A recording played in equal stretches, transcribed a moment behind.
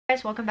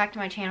Guys, welcome back to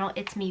my channel.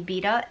 It's me,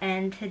 Beta,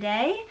 and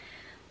today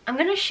I'm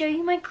gonna show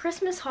you my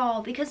Christmas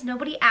haul because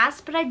nobody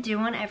asked, but I do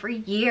one every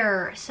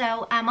year.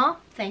 So Emma,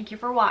 thank you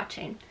for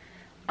watching.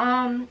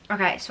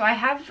 Okay, so I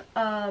have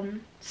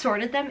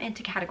sorted them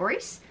into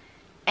categories,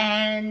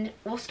 and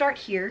we'll start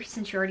here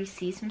since you already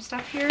see some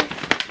stuff here.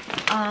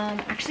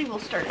 Actually, we'll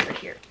start over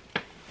here.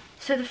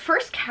 So the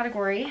first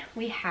category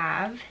we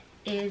have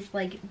is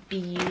like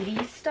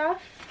beauty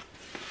stuff,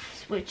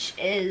 which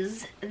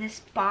is this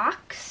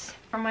box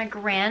from my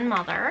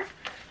grandmother.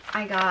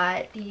 I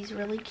got these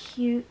really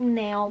cute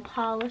nail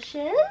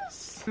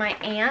polishes. My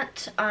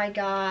aunt, I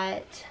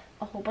got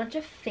a whole bunch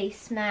of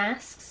face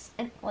masks,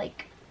 and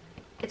like,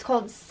 it's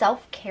called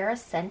Self-Care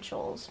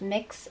Essentials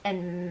Mix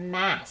and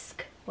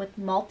Mask with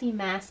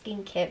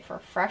multi-masking kit for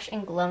fresh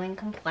and glowing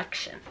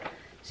complexion.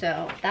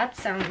 So that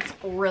sounds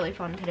really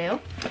fun to do.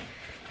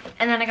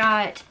 And then I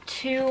got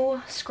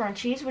 2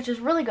 scrunchies, which is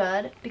really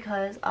good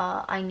because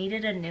I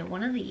needed a new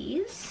one of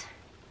these.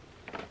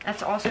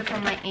 That's also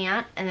from my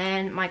aunt. And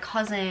then my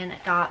cousin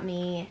got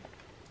me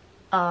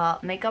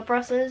makeup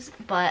brushes,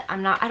 but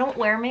I don't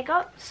wear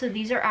makeup, so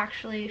these are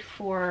actually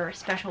for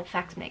special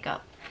effects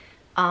makeup.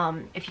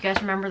 If you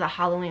guys remember the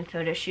Halloween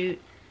photo shoot,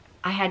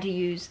 I had to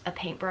use a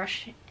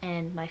paintbrush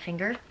and my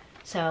finger.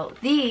 So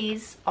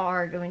these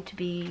are going to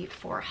be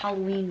for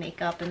Halloween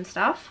makeup and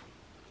stuff.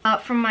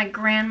 From my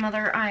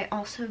grandmother, I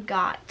also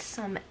got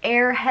some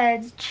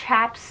Airheads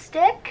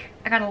chapstick.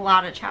 I got a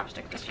lot of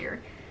chapstick this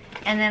year.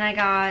 And then I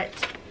got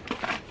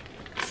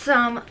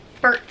some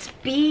Burt's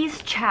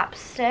Bees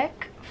chapstick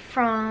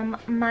from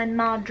my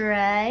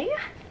madre.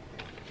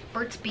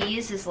 Burt's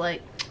Bees is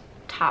like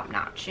top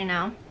notch, you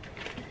know?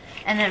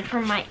 And then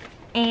from my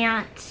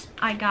aunt,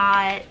 I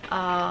got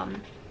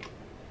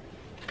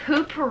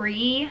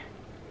Poopery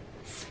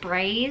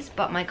sprays,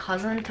 but my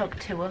cousin took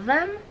 2 of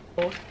them.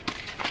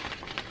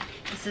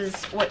 This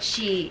is what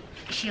she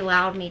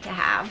allowed me to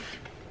have.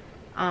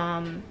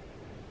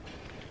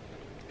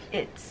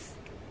 It's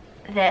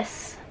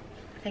this.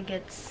 I think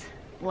it's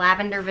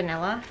lavender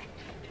vanilla.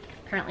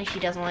 Apparently she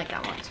doesn't like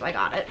that one, so I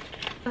got it.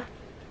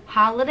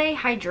 Holiday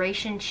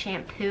hydration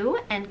shampoo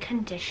and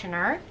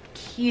conditioner.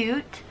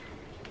 Cute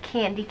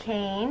candy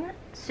cane.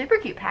 Super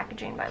cute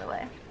packaging, by the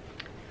way.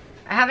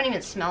 I haven't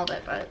even smelled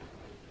it, but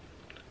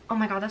oh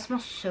my god, that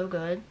smells so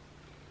good.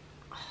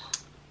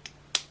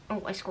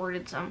 Oh, I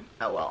squirted some.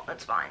 Oh well,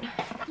 that's fine.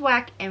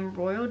 Whack and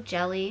royal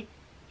jelly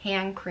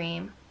hand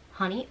cream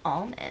honey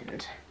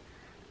almond.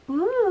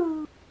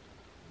 Ooh.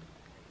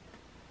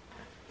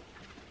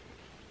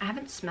 I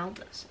haven't smelled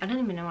this. I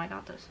didn't even know I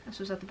got this. This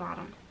was at the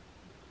bottom.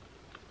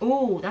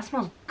 Ooh, that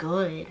smells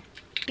good.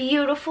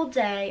 Beautiful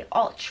Day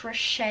Ultra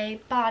Shea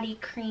body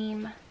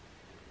cream.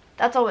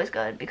 That's always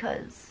good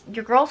because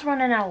your girl's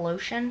running out of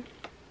lotion.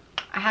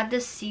 I had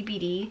this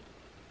CBD.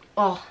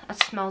 Oh,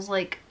 that smells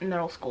like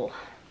middle school.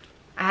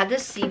 I had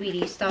this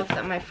CBD stuff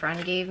that my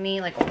friend gave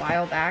me like a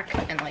while back,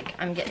 and like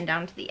I'm getting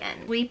down to the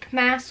end. Sleep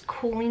mask,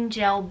 cooling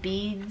gel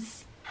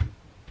beads,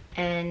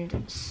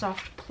 and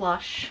soft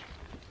plush.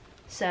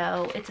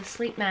 So it's a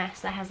sleep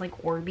mask that has like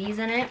Orbeez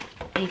in it,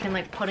 and you can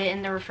like put it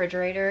in the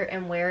refrigerator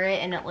and wear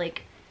it, and it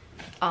like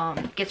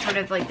gets rid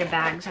of like the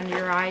bags under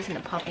your eyes and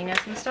the puffiness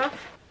and stuff.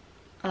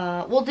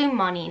 We'll do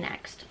money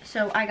next.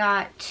 So I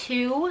got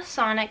 2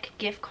 Sonic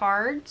gift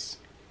cards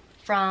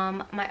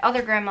from my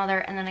other grandmother,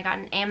 and then I got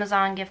an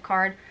Amazon gift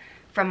card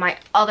from my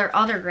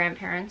other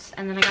grandparents,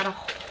 and then I got a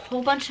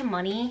whole bunch of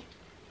money.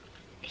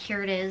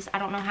 Here it is. I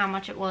don't know how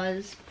much it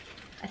was.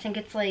 I think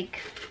it's like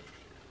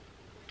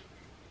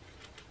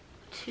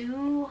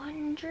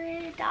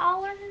 $200,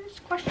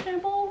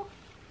 questionable.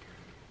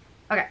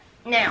 Okay,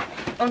 now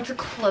onto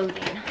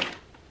clothing.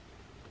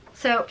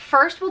 So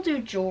first we'll do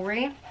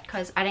jewelry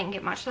because I didn't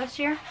get much this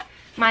year.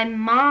 My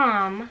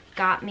mom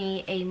got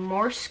me a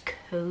Morse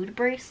code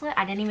bracelet.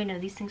 I didn't even know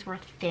these things were a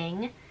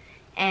thing.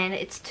 And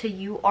it's to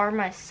 "You Are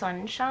My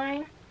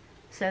Sunshine."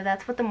 So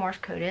that's what the Morse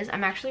code is.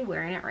 I'm actually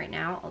wearing it right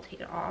now. I'll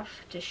take it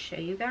off to show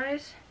you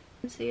guys.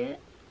 You can see it.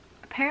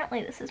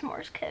 Apparently this is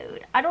Morse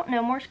code. I don't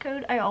know Morse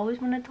code. I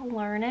always wanted to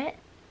learn it.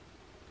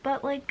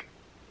 But like,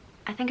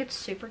 I think it's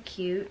super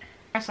cute.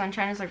 My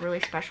sunshine is like really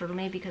special to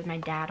me because my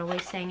dad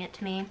always sang it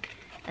to me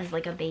as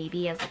like a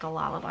baby, as like a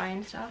lullaby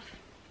and stuff.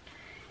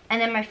 And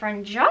then my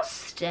friend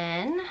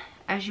Justin,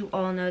 as you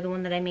all know, the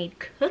one that I made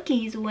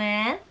cookies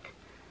with,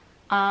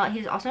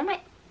 he's also my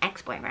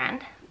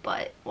ex-boyfriend,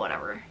 but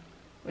whatever.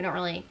 We don't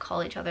really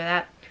call each other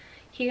that.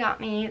 He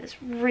got me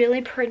this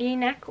really pretty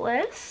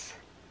necklace,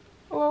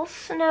 a little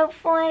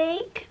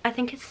snowflake. I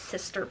think his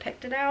sister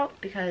picked it out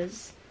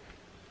because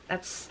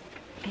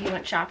he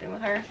went shopping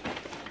with her.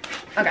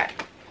 Okay,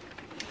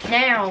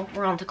 now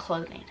we're on to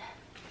clothing.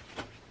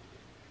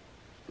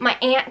 My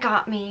aunt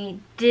got me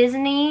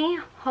Disney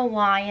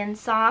Hawaiian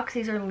socks.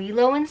 These are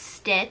Lilo and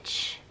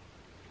Stitch.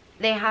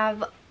 They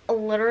have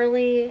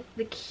literally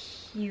the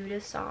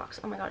cutest socks.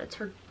 Oh my god, it's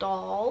her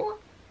doll.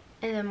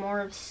 And then more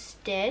of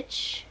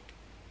Stitch.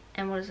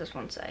 And what does this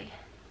one say?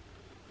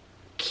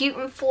 Cute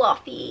and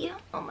fluffy.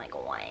 Oh my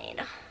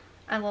god.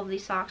 I love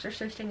these socks. They're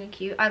so stinking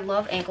cute. I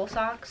love ankle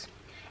socks.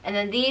 And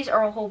then these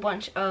are a whole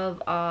bunch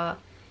of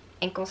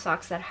ankle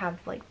socks that have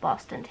like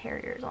Boston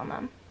Terriers on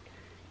them.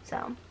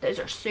 So those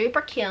are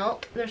super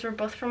cute. Those are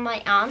both from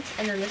my aunt,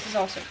 and then this is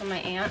also from my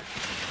aunt.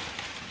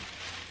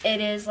 It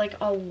is like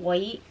a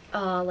white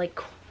like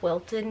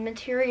quilted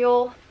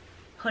material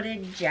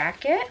hooded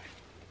jacket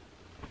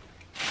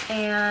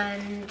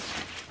and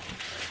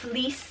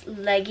fleece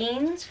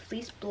leggings,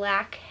 fleece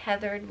black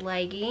heathered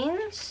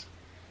leggings,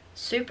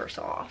 super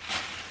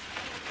soft.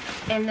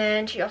 And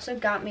then she also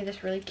got me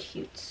this really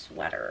cute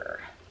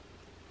sweater.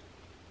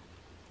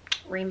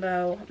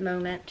 Rainbow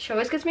moment. She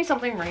always gets me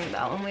something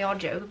rainbow, and we all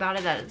joke about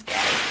it that it's gay,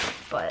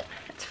 but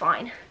it's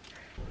fine.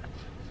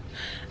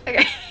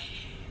 Okay.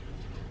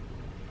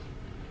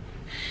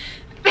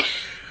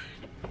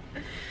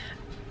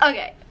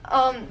 Okay,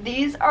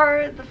 these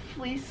are the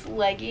fleece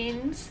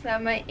leggings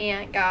that my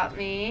aunt got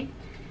me.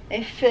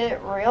 They fit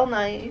real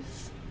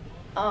nice.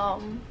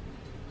 And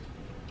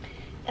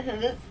then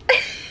this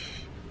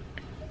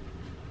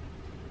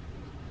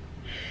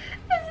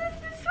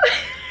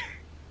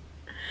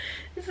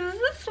this is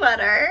the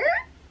sweater.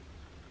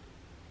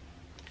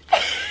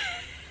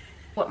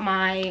 What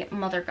my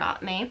mother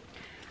got me.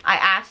 I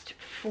asked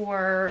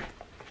for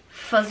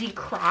fuzzy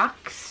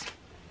Crocs,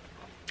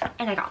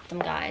 and I got them,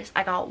 guys.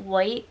 I got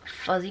white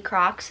fuzzy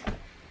Crocs.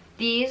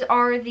 These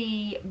are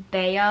the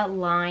Baya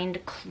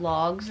lined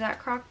clogs that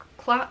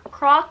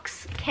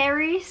Crocs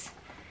carries,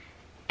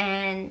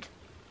 and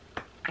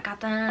I got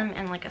them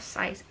in like a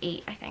size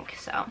 8, I think.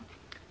 So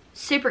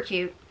super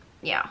cute.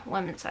 Yeah,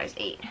 women's size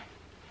 8.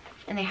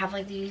 And they have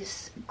like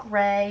these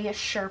gray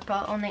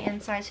Sherpa on the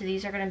inside, so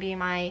these are going to be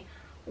my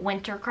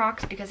winter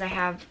Crocs because I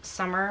have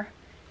summer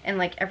and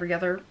like every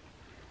other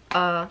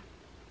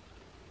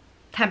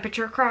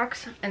temperature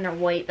Crocs, and they're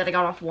white that I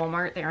got off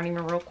Walmart. They aren't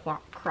even real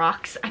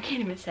Crocs. I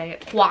can't even say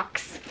it.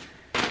 Quacks.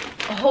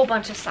 A whole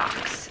bunch of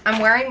socks.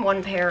 I'm wearing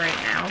one pair right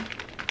now.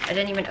 I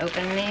didn't even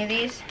open any of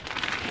these.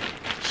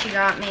 She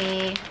got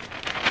me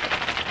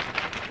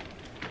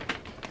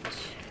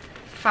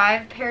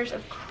 5 pairs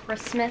of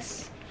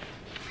Christmas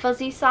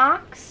fuzzy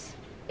socks,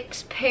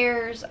 6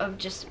 pairs of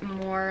just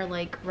more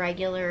like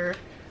regular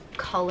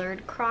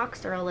colored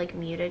Crocs. They're all like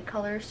muted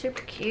colors,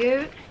 super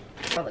cute.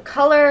 All the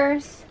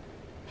colors,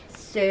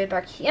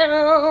 super cute.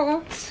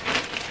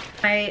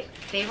 My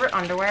favorite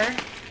underwear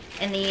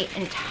in the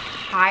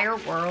entire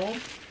world,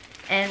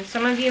 and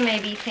some of you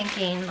may be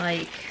thinking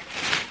like,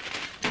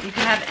 you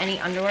can have any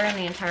underwear in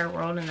the entire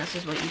world and this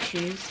is what you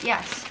choose.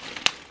 Yes,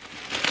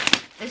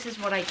 this is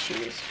what I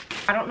choose.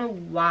 I don't know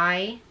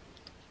why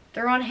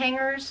they're on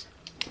hangers,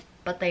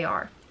 but they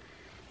are.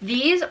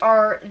 These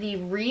are the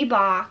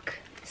Reebok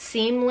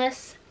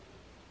seamless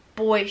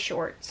boy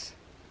shorts.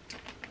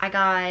 I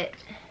got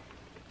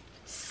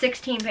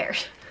 16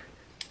 pairs.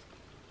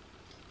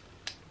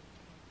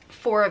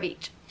 4 of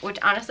each, which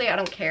honestly I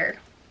don't care,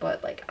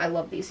 but like I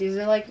love these. These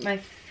are like my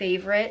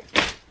favorite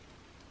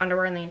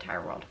underwear in the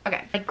entire world.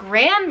 Okay, my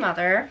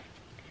grandmother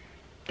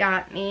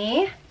got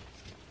me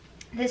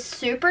this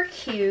super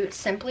cute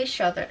Simply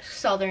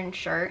Southern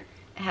shirt.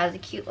 It has a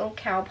cute little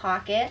cow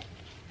pocket,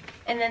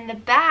 and then the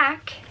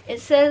back it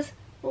says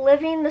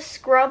living the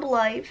scrub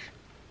life,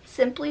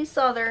 Simply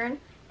Southern,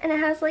 and it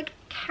has like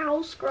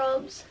cow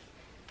scrubs.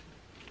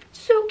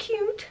 So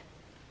cute.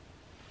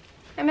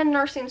 I'm in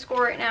nursing school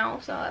right now,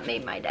 so that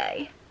made my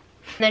day.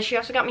 And then she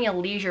also got me a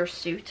leisure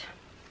suit.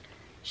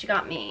 She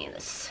got me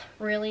this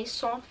really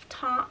soft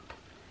top,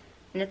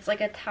 and it's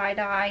like a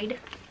tie-dyed,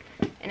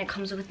 and it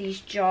comes with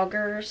these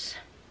joggers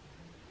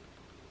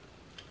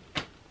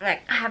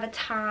that have a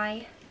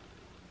tie.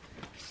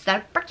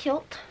 Super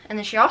cute. And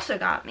then she also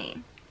got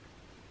me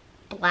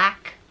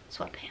black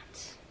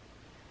sweatpants.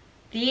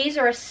 These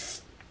are a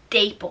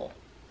staple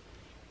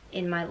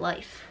in my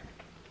life.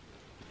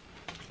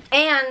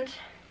 And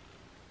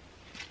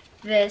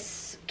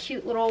this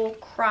cute little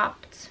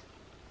cropped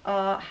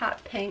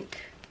hot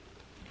pink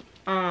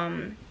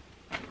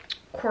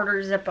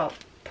quarter zip up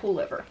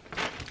pullover.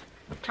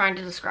 I'm trying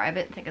to describe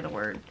it, think of the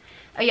word.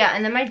 Oh yeah,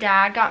 and then my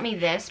dad got me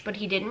this, but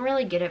he didn't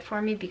really get it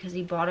for me because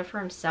he bought it for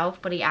himself,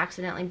 but he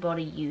accidentally bought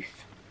a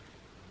youth.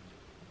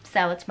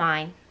 So it's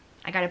mine.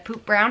 I got a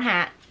poop brown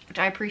hat, which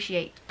I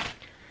appreciate.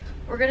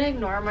 We're gonna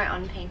ignore my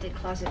unpainted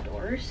closet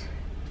doors,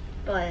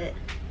 but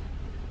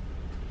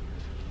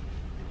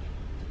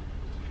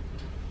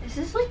this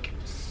is like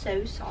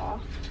so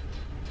soft.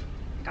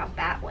 I got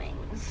bat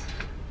wings.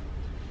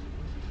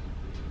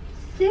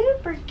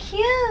 Super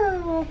cute.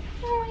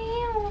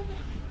 Oh,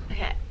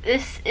 okay,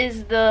 this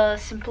is the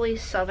Simply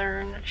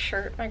Southern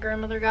shirt my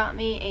grandmother got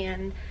me,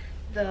 and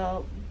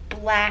the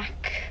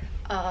black,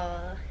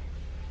 what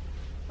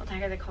the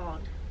heck are they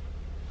called?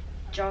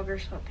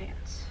 Jogger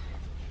sweatpants.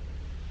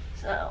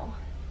 So,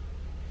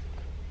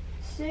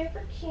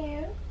 super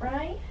cute,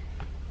 right?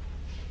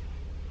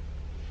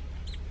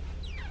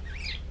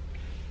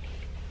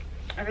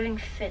 Everything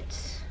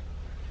fits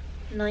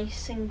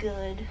nice and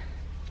good.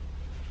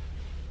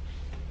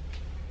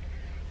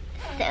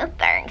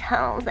 Super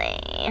cozy.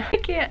 I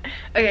can't.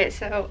 Okay,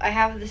 so I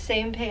have the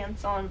same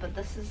pants on, but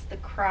this is the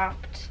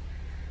cropped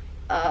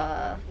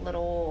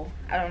little,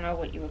 I don't know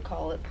what you would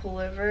call it,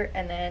 pullover.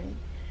 And then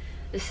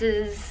this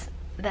is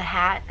the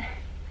hat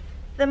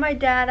that my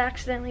dad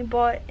accidentally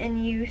bought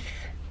in youth,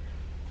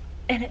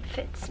 and it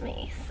fits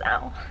me.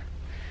 So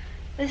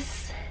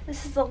this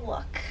is a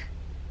look,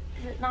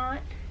 is it not?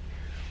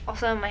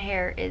 Also, my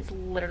hair is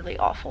literally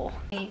awful.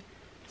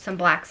 Some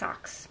black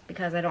socks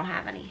because I don't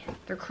have any.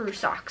 They're crew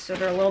socks, so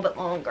they're a little bit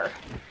longer.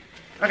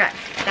 Okay,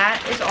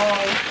 that is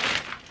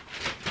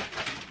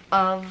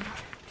all of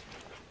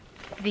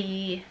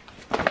the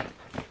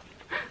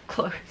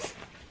clothes.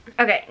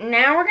 Okay,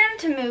 now we're going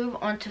to move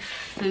on to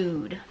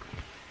food.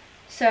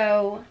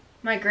 So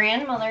my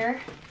grandmother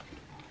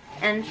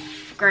and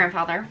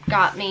grandfather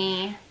got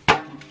me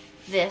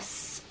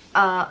this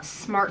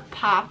Smart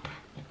Pop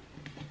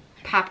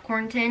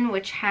popcorn tin,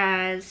 which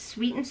has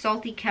sweet and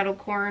salty kettle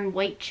corn,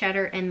 white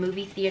cheddar, and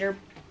movie theater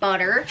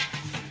butter.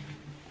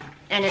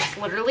 And it's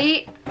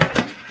literally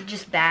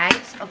just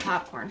bags of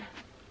popcorn.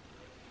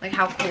 Like,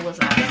 how cool is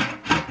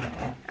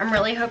that? I'm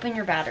really hoping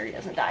your battery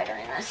doesn't die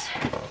during this.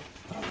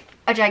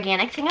 A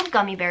gigantic thing of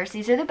gummy bears.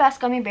 These are the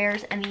best gummy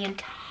bears in the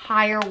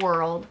entire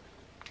world.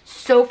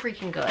 So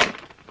freaking good.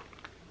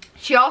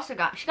 She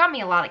got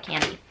me a lot of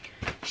candy.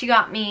 She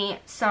got me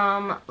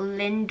some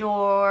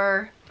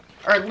Lindor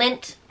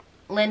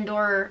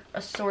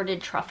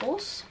assorted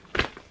truffles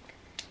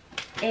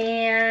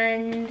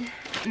and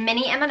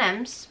mini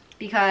M&Ms,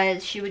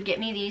 because she would get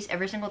me these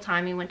every single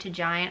time we went to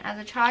Giant as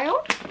a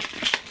child.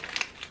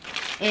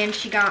 And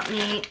she got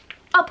me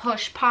a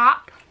push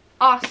pop.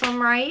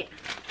 Awesome, right?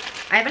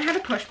 I haven't had a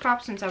push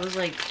pop since I was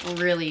like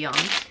really young.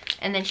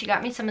 And then she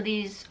got me some of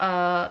these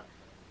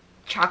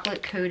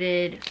chocolate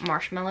coated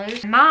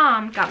marshmallows.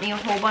 Mom got me a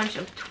whole bunch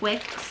of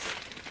Twix,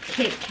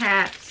 Kit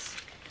Kats,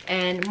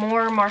 and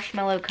more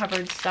marshmallow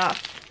covered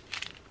stuff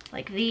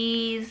like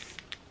these.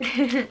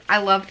 I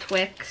love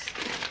Twix.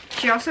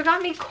 She also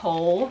got me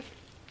coal,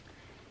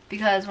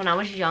 because when I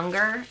was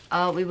younger,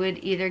 we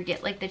would either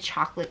get like the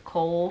chocolate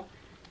coal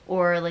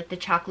or like the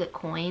chocolate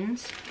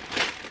coins.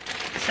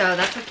 So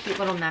that's a cute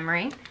little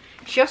memory.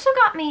 She also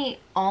got me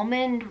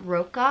almond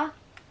roca.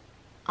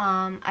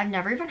 I've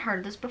never even heard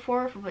of this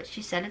before, but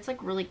she said it's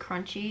like really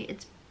crunchy.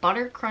 It's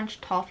butter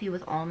crunch toffee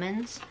with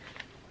almonds.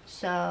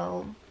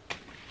 So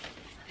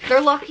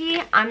they're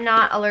lucky I'm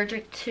not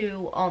allergic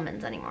to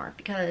almonds anymore,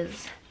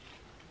 because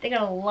they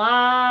got a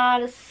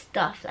lot of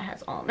stuff that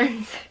has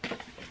almonds.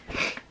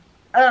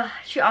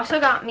 She also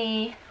got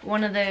me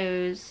one of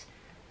those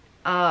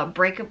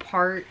break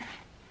apart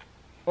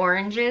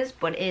oranges,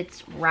 but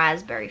it's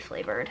raspberry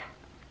flavored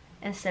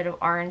instead of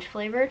orange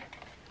flavored.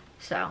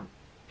 So,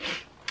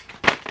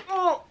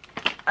 oh,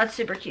 that's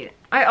super cute.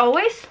 I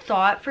always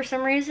thought for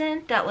some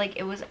reason that like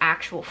it was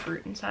actual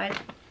fruit inside.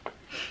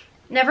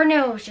 Never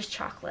knew it was just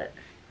chocolate.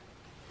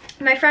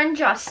 My friend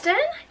Justin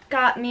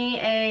got me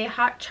a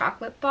hot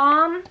chocolate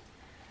bomb,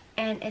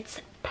 and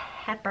it's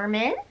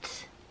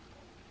peppermint.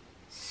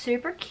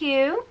 Super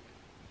cute.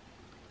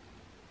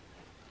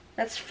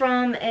 That's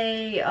from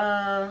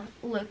a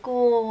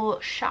local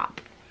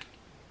shop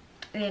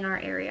in our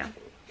area.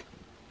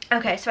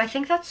 Okay, so I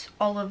think that's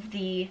all of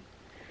the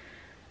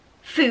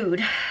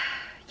food.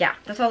 Yeah,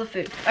 that's all the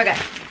food. Okay,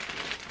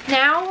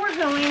 now we're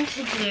going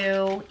to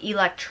do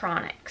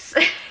electronics.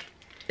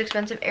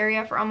 Expensive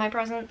area for all my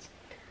presents.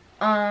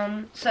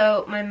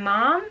 So my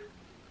mom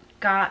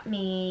got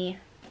me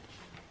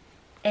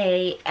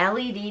a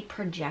LED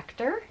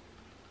projector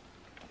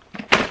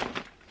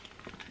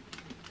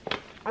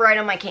right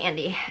on my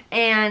candy,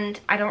 and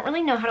I don't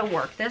really know how to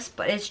work this,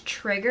 but it's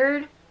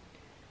triggered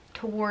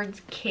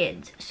towards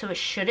kids, so it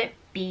shouldn't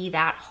be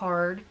that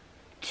hard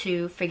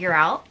to figure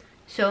out.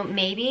 So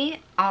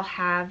maybe I'll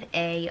have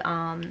a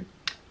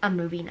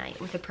movie night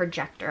with a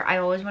projector. I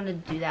always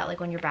wanted to do that, like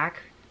when you're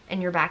back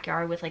in your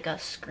backyard with like a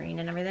screen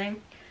and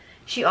everything.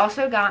 She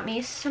also got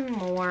me some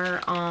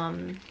more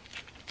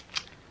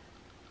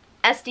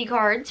SD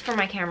cards for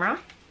my camera.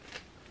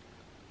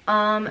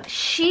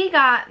 She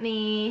got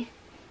me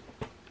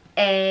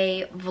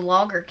a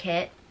vlogger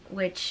kit,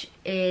 which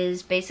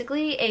is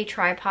basically a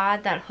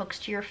tripod that hooks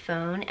to your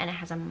phone, and it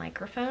has a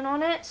microphone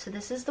on it. So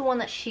this is the one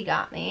that she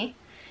got me.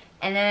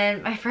 And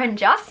then my friend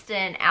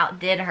Justin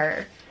outdid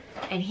her,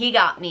 and he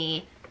got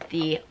me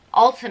the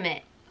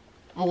ultimate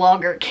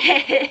vlogger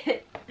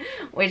kit,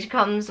 which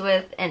comes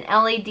with an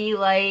LED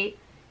light,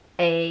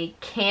 a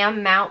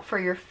cam mount for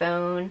your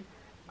phone,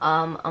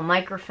 a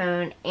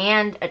microphone,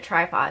 and a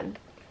tripod.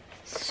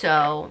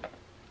 So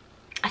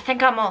I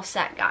think I'm all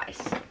set,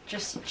 guys.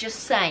 Just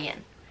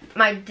saying.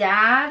 My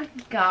dad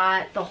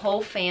got the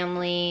whole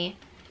family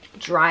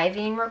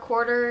driving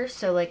recorder,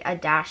 so like a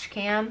dash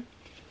cam.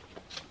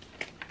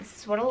 This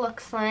is what it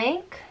looks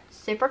like.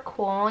 Super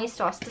cool. He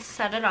still has to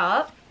set it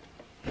up.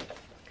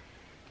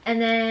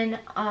 And then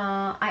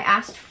I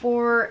asked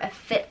for a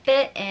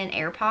Fitbit and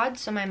AirPods,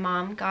 so my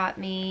mom got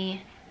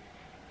me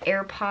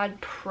AirPod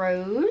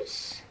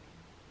Pros.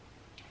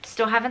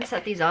 Still haven't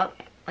set these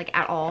up, like,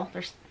 at all.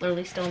 They're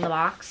literally still in the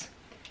box.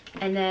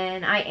 And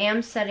then I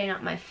am setting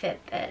up my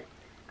Fitbit.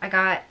 I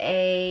got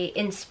a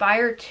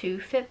Inspire 2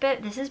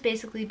 Fitbit. This is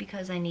basically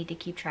because I need to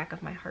keep track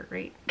of my heart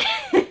rate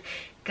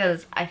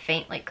because I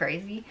faint like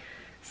crazy.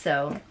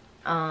 So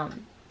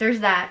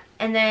there's that.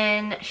 And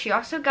then she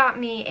also got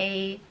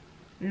me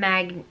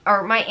my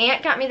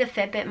aunt got me the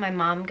Fitbit, my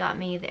mom got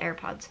me the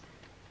AirPods.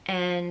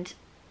 And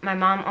my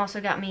mom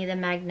also got me the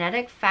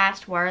magnetic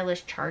fast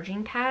wireless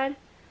charging pad.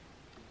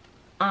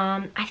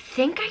 I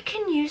think I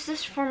can use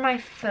this for my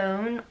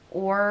phone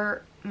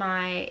or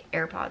my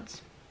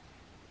AirPods.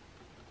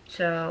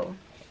 So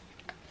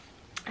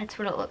that's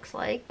what it looks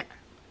like.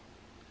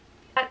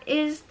 That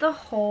is the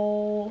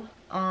whole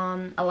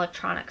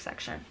electronic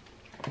section.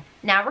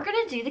 Now we're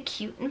gonna do the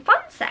cute and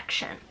fun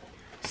section.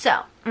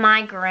 So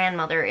my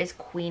grandmother is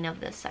queen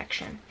of this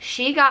section.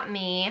 She got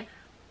me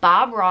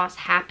Bob Ross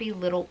Happy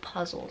Little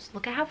Puzzles.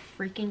 Look at how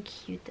freaking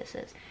cute this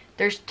is.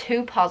 There's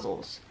 2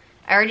 puzzles.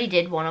 I already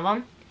did one of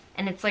them,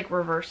 and it's like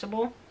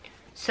reversible.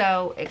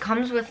 So it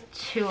comes with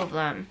 2 of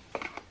them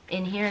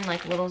in here in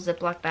like little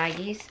Ziploc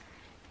baggies.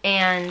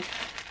 And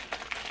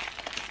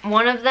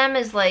one of them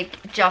is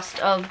like just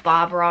of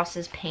Bob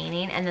Ross's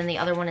painting, and then the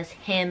other one is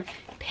him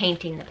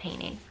painting the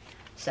painting.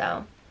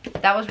 So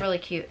that was really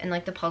cute. And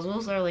like the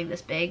puzzles are like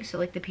this big, so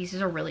like the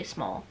pieces are really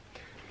small.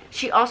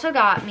 She also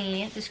got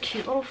me this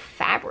cute little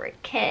fabric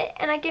kit,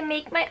 and I can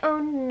make my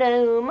own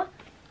gnome.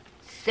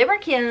 Super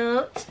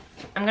cute.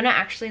 I'm gonna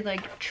actually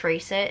like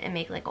trace it and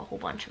make like a whole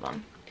bunch of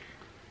them.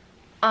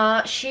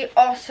 She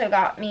also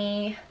got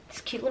me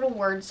this cute little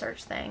word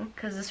search thing,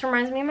 because this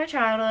reminds me of my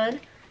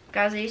childhood.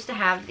 Guys, I used to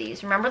have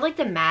these. Remember like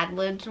the Mad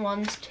Libs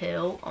ones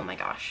too? Oh my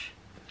gosh.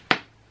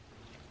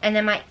 And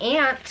then my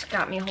aunt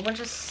got me a whole bunch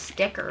of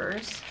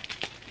stickers.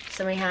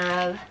 So we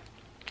have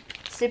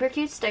super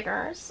cute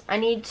stickers. I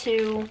need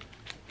to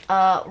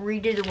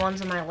redo the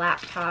ones on my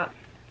laptop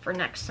for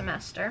next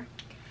semester.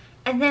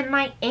 And then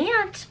my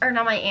aunt, or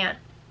not my aunt,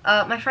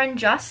 my friend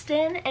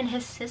Justin and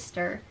his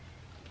sister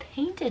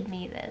painted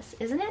me this.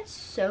 Isn't it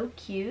so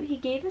cute? He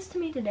gave this to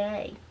me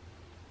today.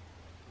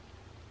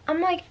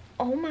 I'm like,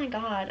 oh my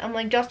god. I'm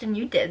like, Justin,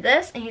 you did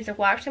this? And he's like,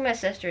 well, actually my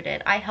sister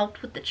did. I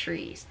helped with the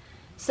trees.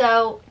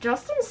 So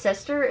Justin's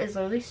sister is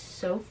literally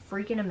so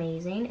freaking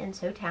amazing and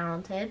so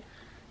talented.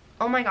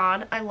 Oh my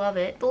god, I love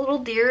it. The little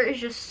deer is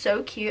just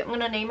so cute. I'm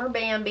gonna name her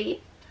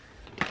Bambi.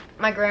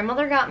 My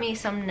grandmother got me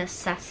some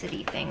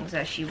necessity things,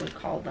 as she would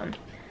call them.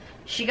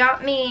 She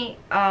got me,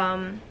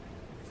 I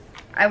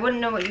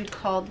wouldn't know what you'd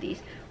call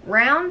these.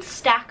 Round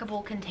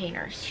stackable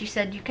containers. She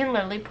said you can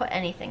literally put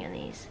anything in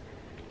these.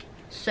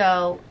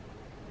 So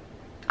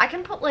I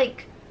can put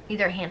like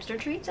either hamster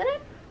treats in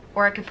it,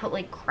 or I could put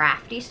like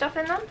crafty stuff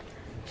in them.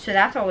 So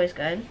that's always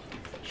good.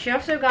 She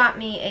also got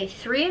me a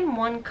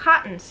 3-in-1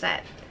 cotton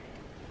set.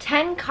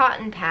 10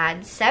 cotton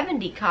pads,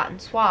 70 cotton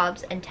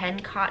swabs, and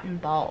 10 cotton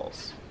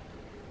balls.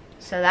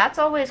 So that's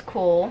always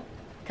cool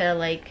to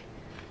like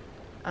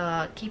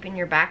keep in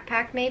your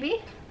backpack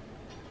maybe.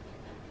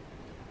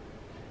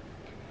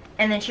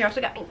 And then she also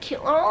got me a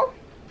cute little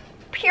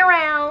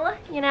Purell,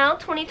 you know,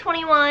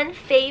 2021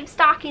 fave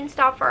stocking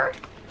stuffer.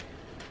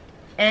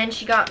 And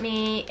she got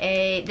me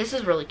a, this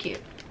is really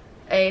cute,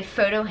 a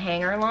photo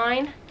hanger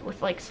line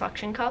with like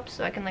suction cups,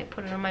 so I can like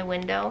put it on my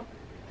window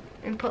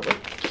and put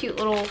like cute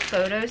little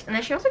photos. And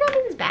then she also got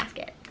me this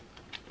basket.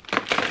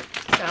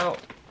 So,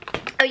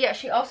 oh yeah,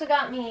 she also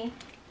got me,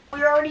 we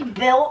were already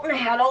built and I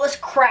had all this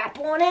crap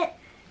on it.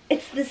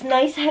 It's this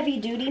nice heavy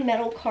duty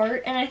metal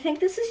cart, and I think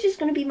this is just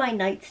gonna be my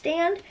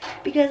nightstand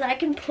because I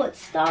can put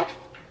stuff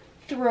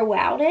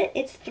throughout it.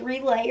 It's 3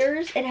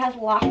 layers. It has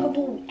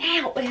lockable,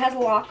 it has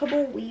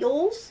lockable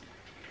wheels.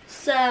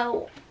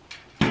 So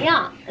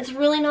yeah, it's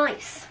really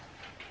nice.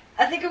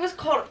 I think it was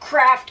called a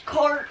craft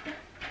cart.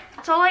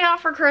 That's all I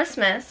got for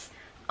Christmas.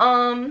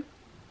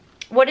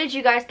 What did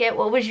you guys get?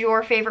 What was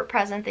your favorite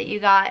present that you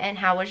got, and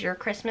how was your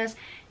Christmas?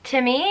 To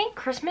me,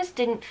 Christmas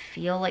didn't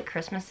feel like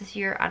Christmas this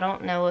year. I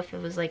don't know if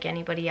it was like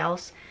anybody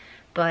else,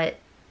 but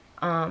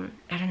I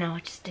don't know,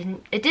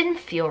 it didn't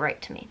feel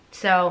right to me.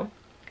 So,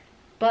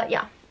 but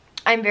yeah,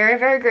 I'm very,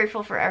 very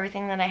grateful for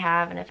everything that I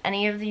have, and if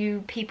any of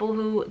you people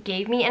who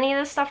gave me any of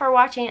this stuff are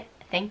watching,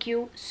 thank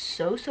you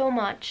so, so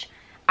much.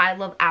 I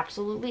love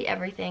absolutely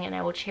everything, and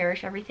I will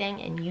cherish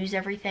everything and use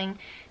everything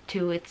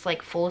to its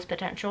like fullest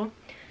potential.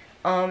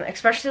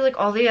 Especially like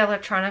all the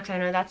electronics. I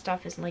know that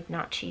stuff is like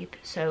not cheap,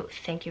 so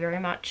thank you very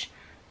much.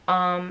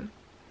 Yeah,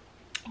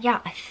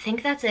 I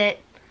think that's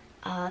it.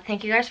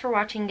 Thank you guys for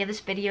watching. Give this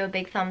video a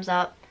big thumbs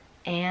up,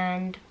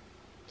 and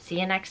see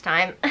you next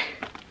time.